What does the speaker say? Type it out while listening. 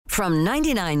From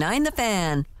 99.9 The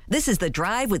Fan, this is The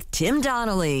Drive with Tim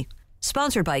Donnelly.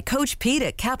 Sponsored by Coach Pete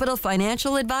at Capital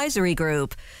Financial Advisory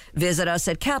Group. Visit us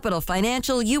at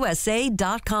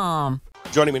capitalfinancialusa.com.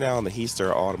 Joining me now on the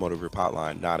Heister Automotive Group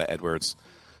hotline, Kenata Edwards,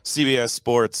 CBS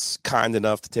Sports, kind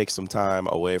enough to take some time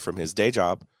away from his day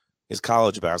job, his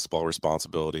college basketball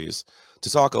responsibilities,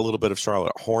 to talk a little bit of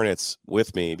Charlotte Hornets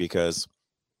with me, because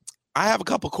I have a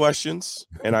couple questions,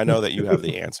 and I know that you have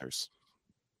the answers.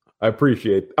 I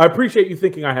appreciate you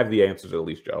thinking I have the answers, at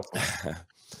least, Joe.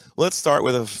 Let's start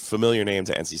with a familiar name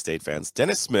to NC State fans.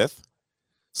 Dennis Smith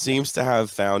seems to have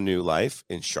found new life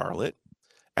in Charlotte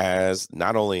as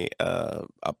not only a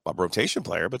rotation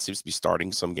player, but seems to be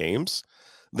starting some games.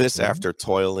 This after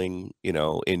toiling,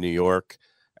 in New York,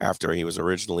 after he was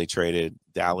originally traded.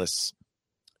 Dallas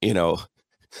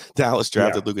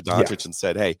drafted Luka Doncic and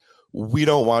said, hey, we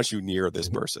don't want you near this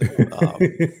person.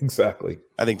 Exactly.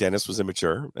 I think Dennis was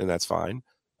immature, and that's fine.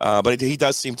 But he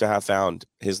does seem to have found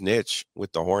his niche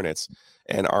with the Hornets.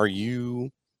 And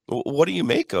what do you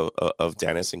make of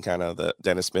Dennis and kind of the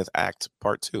Dennis Smith Act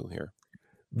Part 2 here?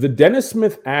 The Dennis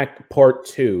Smith Act Part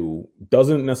 2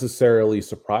 doesn't necessarily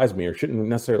surprise me, or shouldn't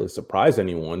necessarily surprise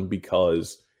anyone,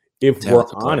 because if we're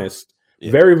honest,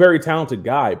 very, very talented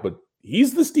guy, but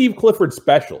he's the Steve Clifford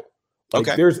special.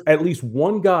 There's at least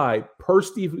one guy per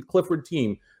Steve Clifford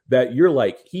team that you're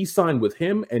like, he signed with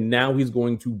him, and now he's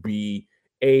going to be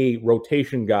a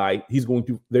rotation guy.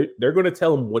 They're going to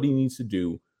tell him what he needs to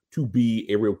do to be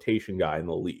a rotation guy in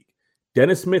the league.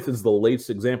 Dennis Smith is the latest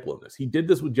example of this. He did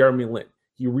this with Jeremy Lin.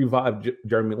 He revived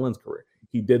Jeremy Lin's career.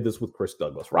 He did this with Chris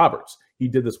Douglas Roberts. He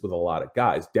did this with a lot of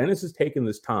guys. Dennis has taken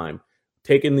this time,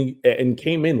 and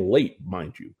came in late,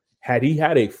 mind you. Had he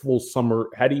had a full summer,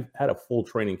 had he had a full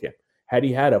training camp, had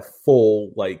he had a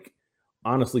full,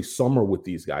 summer with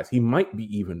these guys, he might be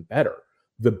even better.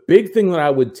 The big thing that I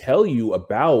would tell you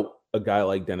about a guy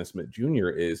like Dennis Smith Jr.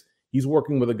 is he's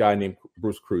working with a guy named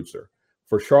Bruce Kreutzer.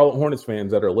 For Charlotte Hornets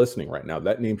fans that are listening right now,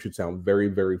 that name should sound very,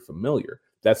 very familiar.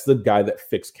 That's the guy that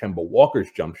fixed Kemba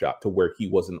Walker's jump shot to where he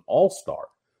was an all-star.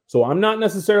 So I'm not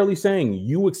necessarily saying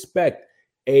you expect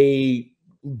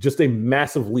just a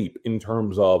massive leap in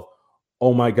terms of,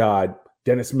 oh my God,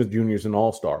 Dennis Smith Jr. is an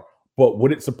all-star. But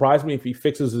would it surprise me if he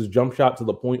fixes his jump shot to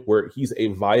the point where he's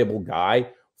a viable guy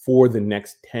for the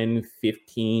next 10,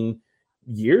 15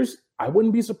 years? I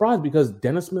wouldn't be surprised, because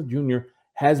Dennis Smith Jr.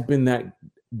 has been that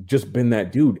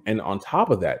dude. And on top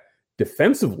of that,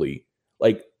 defensively,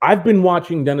 I've been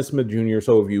watching Dennis Smith Jr.,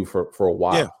 so have you, for a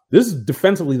while. Yeah. This is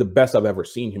defensively the best I've ever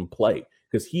seen him play,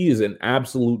 because he is an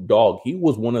absolute dog. He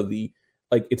was one of the,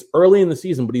 it's early in the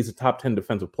season, but he's a top 10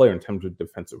 defensive player in terms of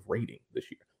defensive rating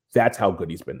this year. That's how good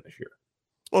he's been this year.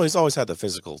 Well, he's always had the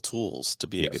physical tools to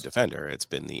be a good defender. It's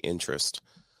been the interest.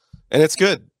 And it's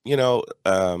good.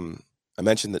 I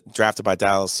mentioned that drafted by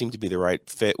Dallas seemed to be the right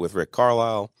fit with Rick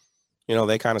Carlisle.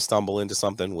 They kind of stumble into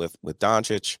something with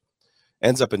Doncic.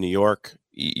 Ends up in New York.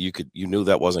 You knew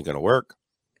that wasn't going to work.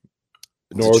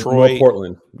 Detroit, nor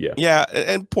Portland. Yeah.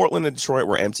 And Portland and Detroit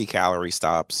were empty calorie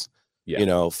stops.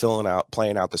 Yeah.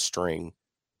 Playing out the string.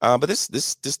 But this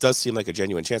does seem like a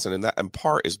genuine chance, and that in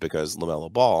part is because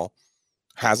LaMelo Ball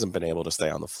hasn't been able to stay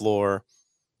on the floor.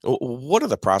 What are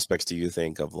the prospects, do you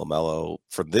think, of LaMelo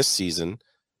for this season?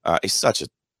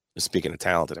 Speaking of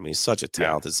talented, he's such a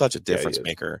talented, such a difference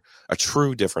maker, a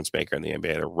true difference maker in the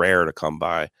NBA. They're rare to come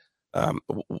by.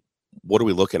 What are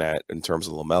we looking at in terms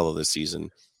of LaMelo this season?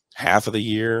 Half of the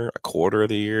year, a quarter of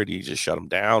the year? Do you just shut him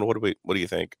down? What do you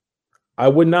think? I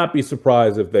would not be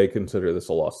surprised if they consider this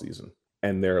a lost season,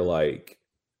 and they're like,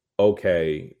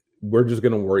 okay, we're just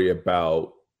going to worry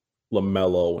about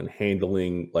LaMelo and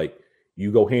handling,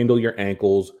 you go handle your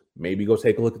ankles, maybe go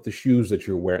take a look at the shoes that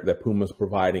you're wearing, that Puma's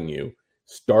providing you.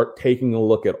 Start taking a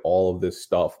look at all of this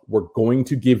stuff. We're going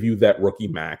to give you that rookie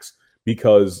max,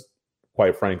 because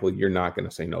quite frankly, you're not going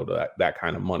to say no to that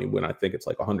kind of money, when I think it's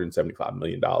 $175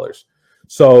 million.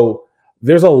 So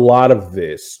there's a lot of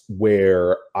this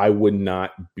where I would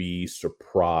not be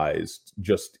surprised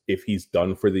just if he's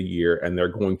done for the year, and they're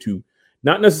going to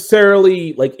not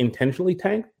necessarily intentionally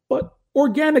tank, but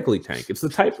organically tank. It's the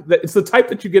type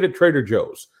that you get at Trader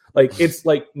Joe's. It's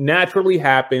naturally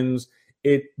happens.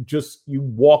 It just,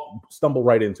 stumble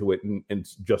right into it, and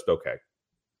it's just okay.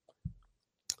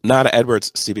 Kenata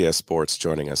Edwards, CBS Sports,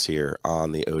 joining us here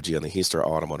on the OG on the Heister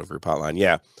Automotive Group hotline.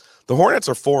 Yeah, the Hornets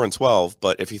are 4-12,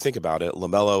 but if you think about it,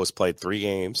 LaMelo has played 3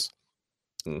 games.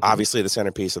 Obviously, the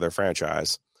centerpiece of their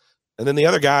franchise. And then the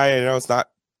other guy, it's not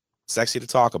sexy to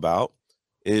talk about,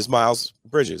 is Miles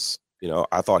Bridges.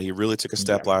 I thought he really took a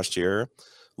step last year.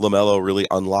 LaMelo really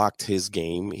unlocked his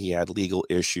game. He had legal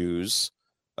issues,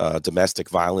 domestic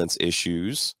violence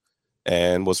issues.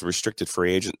 and was a restricted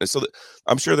free agent. And so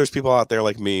I'm sure there's people out there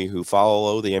like me who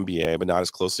follow the NBA, but not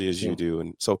as closely as you do.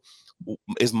 And so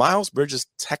is Miles Bridges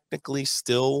technically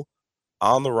still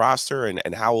on the roster,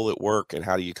 and how will it work, and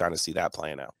how do you kind of see that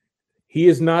playing out? He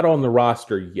is not on the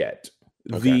roster yet.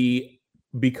 Okay.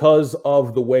 Because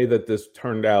of the way that this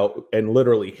turned out, and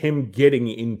literally him getting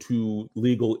into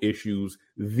legal issues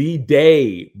the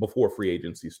day before free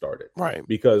agency started. Right.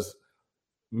 Because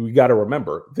we got to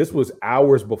remember, this was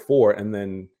hours before, and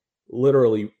then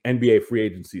literally NBA free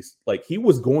agencies, like he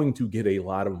was going to get a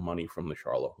lot of money from the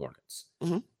Charlotte Hornets.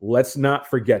 Mm-hmm. Let's not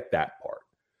forget that part.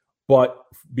 But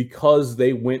because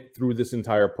they went through this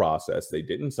entire process, they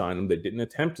didn't sign him. They didn't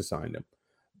attempt to sign him.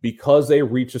 Because they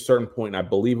reached a certain point, I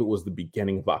believe it was the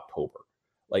beginning of October.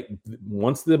 Like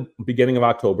once the beginning of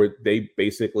October, they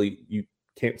basically, you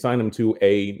can't sign him to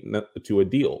a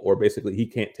deal, or basically he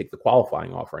can't take the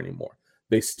qualifying offer anymore.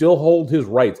 They still hold his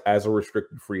rights as a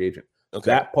restricted free agent. Okay.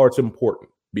 That part's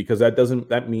important because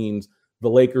that means the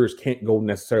Lakers can't go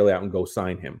necessarily out and go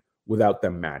sign him without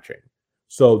them matching.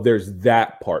 So there's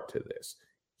that part to this.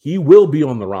 He will be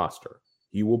on the roster.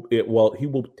 He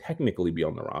will technically be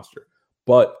on the roster.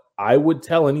 But I would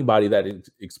tell anybody that is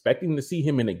expecting to see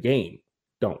him in a game,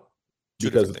 don't.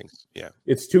 Because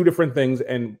it's two different things.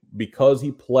 And because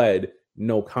he pled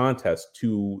no contest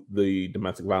to the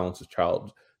domestic violence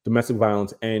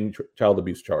and child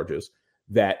abuse charges,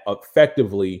 that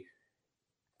effectively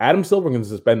Adam Silver can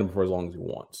suspend him for as long as he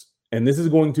wants. And this is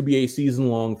going to be a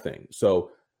season-long thing. So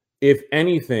if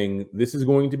anything, this is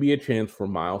going to be a chance for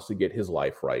Miles to get his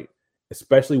life right,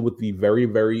 especially with the very,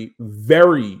 very,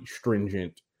 very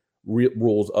stringent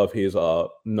rules of his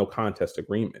no contest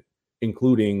agreement,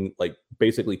 including like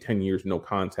basically 10 years no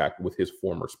contact with his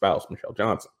former spouse, Michelle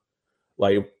Johnson.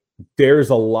 Like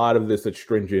there's a lot of this that's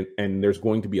stringent, and there's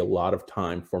going to be a lot of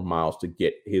time for Miles to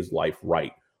get his life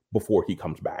right before he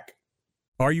comes back.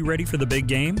 Are you ready for the big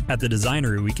game? At The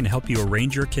Designery, we can help you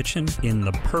arrange your kitchen in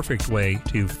the perfect way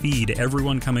to feed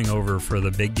everyone coming over for the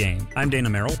big game. I'm Dana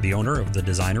Merrill, the owner of The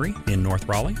Designery in North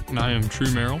Raleigh. And I am True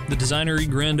Merrill. The Designery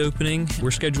grand opening, we're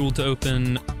scheduled to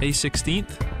open May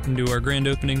 16th and do our grand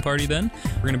opening party then.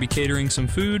 We're going to be catering some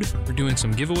food. We're doing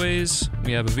some giveaways.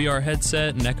 We have a VR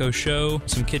headset, an Echo Show,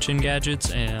 some kitchen gadgets,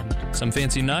 and some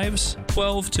fancy knives.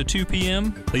 12 to 2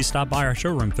 p.m. Please stop by our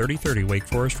showroom, 3030 Wake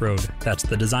Forest Road. That's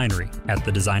The Designery at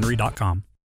thedesignery.com.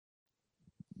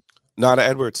 Kenata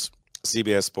Edwards,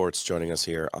 CBS Sports, joining us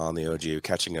here on the OG,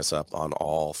 catching us up on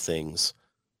all things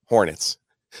Hornets.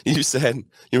 You said,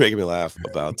 you're making me laugh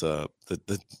about the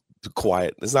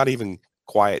quiet. It's not even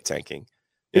quiet tanking.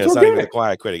 It's not even a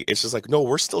quiet quitting. It's just like, no,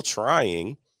 we're still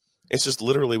trying. It's just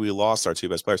literally we lost our two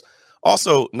best players.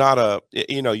 Also,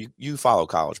 you follow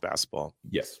college basketball.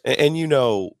 Yes.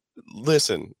 And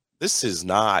listen, this is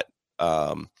not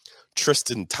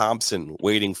Tristan Thompson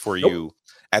waiting for you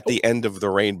at the end of the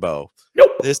rainbow.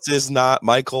 Nope. This is not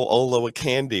Michael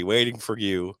Olowokandi waiting for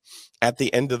you at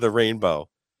the end of the rainbow.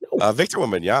 Nope. Victor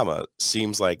Wembanyama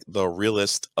seems like the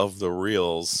realest of the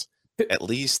reals, at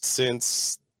least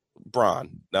since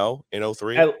Bron, no? In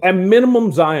 03? At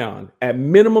minimum Zion.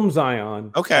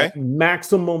 Okay. At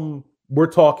maximum,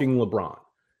 we're talking LeBron.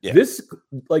 Yeah. This,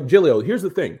 like Gilio, here's the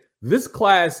thing. This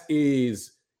class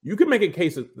is, you can make a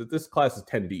case that this class is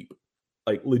 10 deep.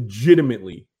 Like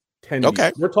legitimately 10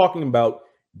 deep. We're talking about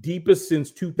deepest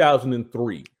since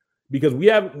 2003. Because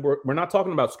we're not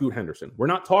talking about Scoot Henderson. We're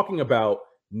not talking about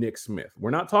Nick Smith. We're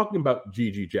not talking about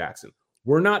Gigi Jackson.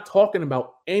 We're not talking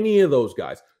about any of those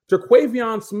guys.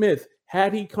 Terquavion Smith,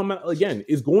 had he come out again,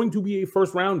 is going to be a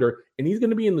first rounder, and he's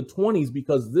going to be in the 20s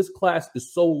because this class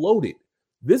is so loaded.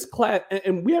 This class,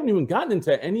 and we haven't even gotten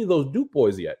into any of those Duke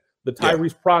boys yet, the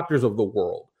Tyrese Proctors of the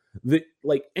world,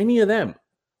 like any of them.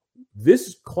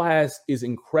 This class is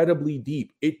incredibly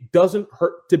deep. It doesn't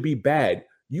hurt to be bad.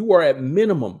 You are at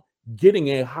minimum getting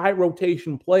a high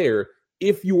rotation player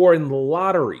if you are in the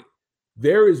lottery.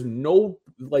 There is no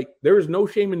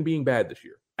shame in being bad this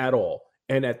year at all.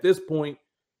 And at this point,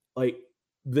 like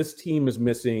this team is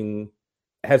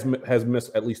has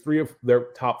missed at least 3 of their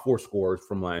top 4 scorers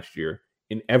from last year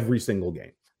in every single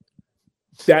game.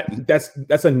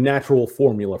 That's a natural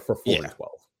formula for 4-12.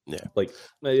 Yeah, like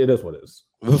it is what it is.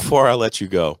 Before I let you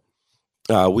go,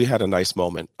 we had a nice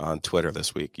moment on Twitter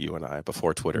this week, you and I,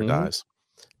 before Twitter dies,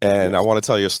 and I want to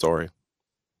tell you a story.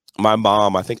 My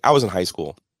mom, I think I was in high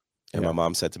school, and my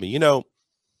mom said to me,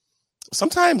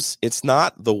 sometimes it's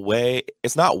not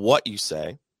what you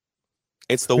say,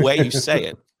 it's the way you say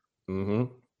it.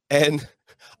 And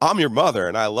I'm your mother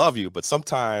and I love you, but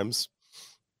sometimes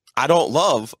I don't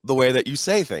love the way that you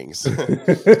say things.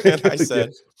 And I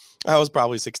said, I was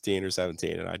probably 16 or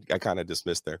 17, and I kind of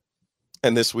dismissed her.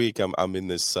 And this week I'm in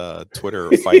this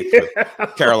Twitter fight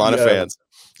with Carolina fans.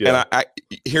 Yeah. And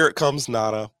here it comes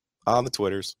Nada on the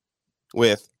Twitters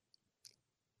with,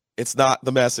 it's not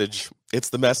the message, it's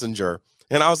the messenger.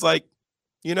 And I was like,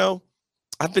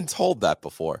 I've been told that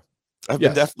before. I've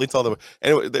been definitely told that.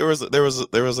 And there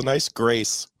was a nice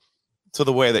grace to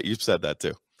the way that you said that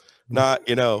too. Not,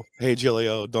 hey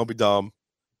Gilio, don't be dumb.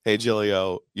 Hey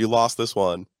Gilio, you lost this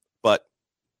one. But,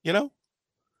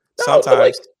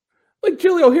 sometimes. Like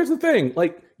Gilio, here's the thing.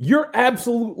 Like, you're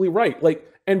absolutely right. Like,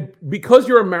 and because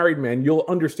you're a married man, you'll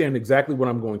understand exactly what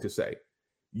I'm going to say.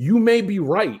 You may be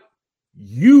right.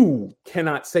 You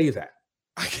cannot say that.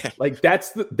 I can't. Like,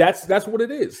 that's what it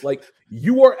is. Like,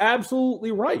 you are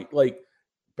absolutely right. Like,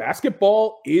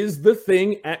 basketball is the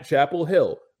thing at Chapel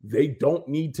Hill. They don't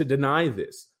need to deny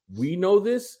this. We know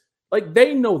this. Like,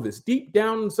 they know this deep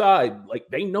down inside. Like,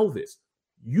 they know this.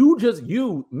 You,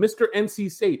 Mr.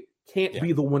 NC State, can't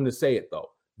be the one to say it,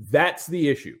 though. That's the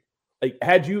issue. Like,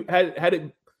 had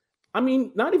it, I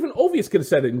mean, not even Ovius could have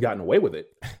said it and gotten away with it.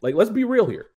 Like, let's be real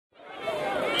here.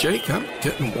 Jake, I'm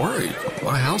getting worried.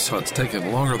 My house hunt's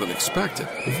taking longer than expected.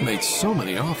 We've made so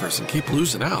many offers and keep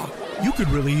losing out. You could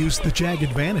really use the JAG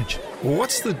Advantage. Well,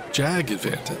 what's the JAG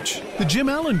Advantage? The Jim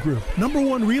Allen Group,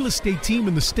 #1 real estate team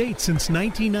in the state since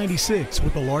 1996,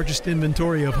 with the largest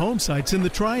inventory of home sites in the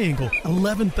Triangle,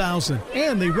 11,000.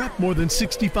 And they rep more than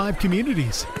 65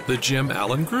 communities. The Jim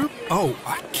Allen Group? Oh,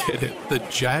 I get it. The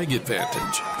JAG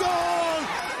Advantage.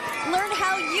 Learn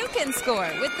how you can score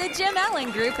with the Jim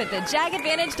Allen Group at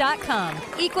thejagadvantage.com.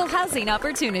 Equal housing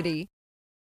opportunity.